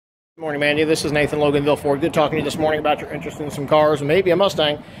Good morning, Mandie. This is Nathan, Loganville Ford. Good talking to you this morning about your interest in some cars and maybe a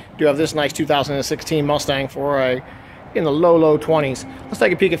Mustang. Do have this nice 2016 Mustang for in the low 20s. Let's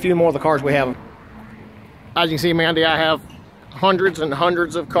take a peek at a few more of the cars we have. As you can see, Mandie, I have hundreds and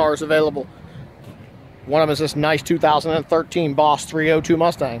hundreds of cars available. One of them is this nice 2013 Boss 302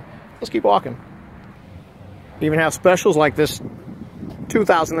 Mustang. Let's keep walking. Even have specials like this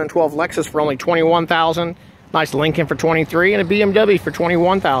 2012 Lexus for only $21,000. Nice Lincoln for $23,000 and a BMW for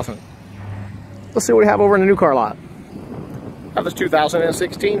 $21,000. Let's see what we have over in the new car lot. I have this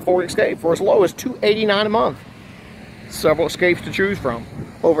 2016 Ford Escape for as low as $289 a month. Several Escapes to choose from.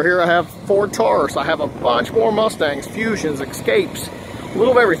 Over here I have Ford Taurus. I have a bunch more Mustangs, Fusions, Escapes, a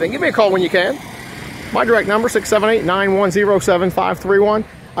little of everything. Give me a call when you can. My direct number, 678-910-7531.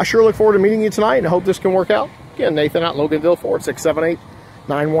 I sure look forward to meeting you tonight and I hope this can work out. Again, Nathan out in Loganville Ford,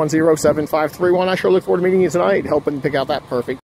 678-910-7531. I sure look forward to meeting you tonight, helping pick out that perfect